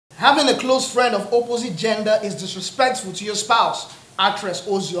Having a close friend of opposite gender is disrespectful to your spouse. Actress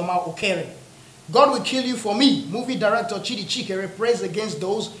Ozioma Okere. God will kill you for me. Movie director Tchidi Chikere prays against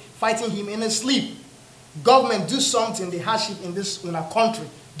those fighting him in his sleep. Government do something, the hardship in our country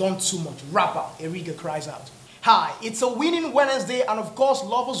done too much. Rapper Erigga cries out. Hi, it's a winning Wednesday and of course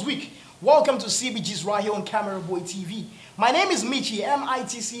Lovers Week. Welcome to CBG's right here on CameraBoy TV. My name is Michi,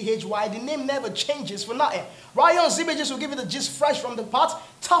 M-I-T-C-H-Y. The name never changes for nothing. Right here on CBG's, will give you the gist fresh from the pot.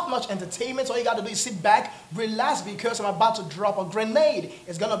 Top-notch entertainment. All you got to do is sit back, relax, because I'm about to drop a grenade.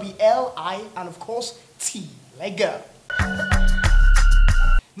 It's going to be L-I and of course T. Let go.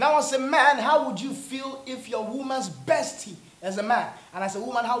 Now as a man, how would you feel if your woman's bestie is a man? And as a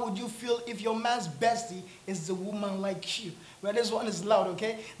woman, how would you feel if your man's bestie is the woman like you? Well, this one is loud,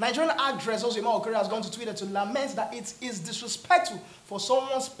 okay? Nigerian actress Ozioma Okere has gone to Twitter to lament that it is disrespectful for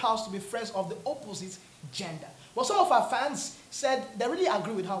someone's spouse to be friends of the opposite gender. Well, some of our fans said they really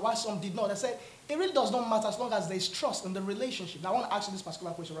agree with her, while some did not. They said it really does not matter as long as there is trust in the relationship. Now, I want to ask you this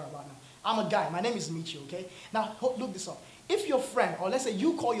particular question right about now. I'm a guy. My name is Michi, okay? Now, look this up. If your friend, or let's say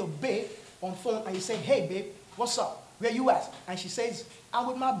you call your babe on phone and you say, hey, babe, what's up? Where you at? And she says, I'm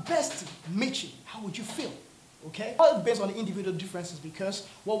with my bestie, Michi. How would you feel? Okay? All based on the individual differences, because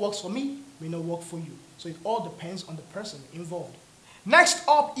what works for me may not work for you. So it all depends on the person involved. Next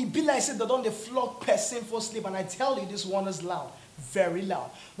up, Ibila said that on the flog person for sleep, and I tell you this one is loud. Very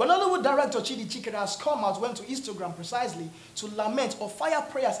loud. But Hollywood director Tchidi Chikere has come out, went to Instagram precisely to lament or fire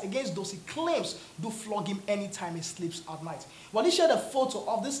prayers against those he claims do flog him anytime he sleeps at night. Well, he shared a photo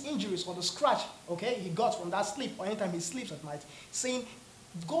of these injuries or the scratch, okay, he got from that sleep or anytime he sleeps at night, saying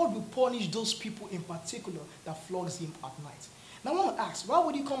God will punish those people in particular that flogs him at night. Now I want to ask, why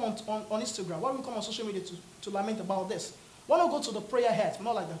would you come on Instagram, why would you come on social media to lament about this? Why not go to the prayer heads,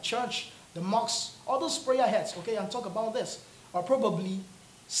 not like the church, the mosques, all those prayer heads, okay, and talk about this? Or probably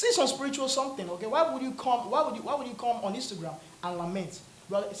see some spiritual something, okay? Why would you come on Instagram and lament?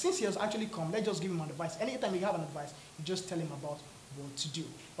 Well, since he has actually come, let's just give him an advice. Anytime you have an advice, you just tell him about what to do.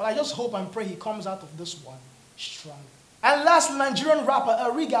 But I just hope and pray he comes out of this one strong. And lastly, Nigerian rapper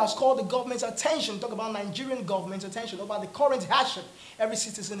Erigga has called the government's attention, talk about Nigerian government's attention about the current hardship every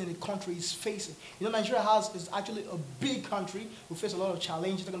citizen in the country is facing. You know, Nigeria is actually a big country. We face a lot of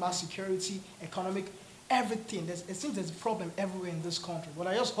challenges, talking about security, economic, everything. It seems there's a problem everywhere in this country. But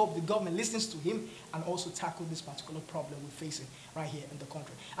I just hope the government listens to him and also tackle this particular problem we're facing right here in the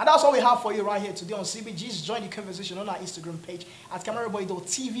country. And that's all we have for you right here today on CBG's. Join the conversation on our Instagram page at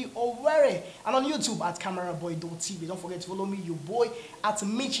CameraBoy.tv or wherever, and on YouTube at CameraBoy.tv. Don't forget to follow me, your boy, at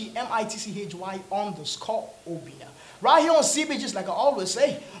Michi, MITCHY_Obina. Right here on CBG's, like I always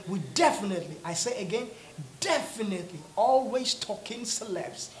say, we definitely, I say again, definitely always talking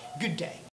celebs. Good day.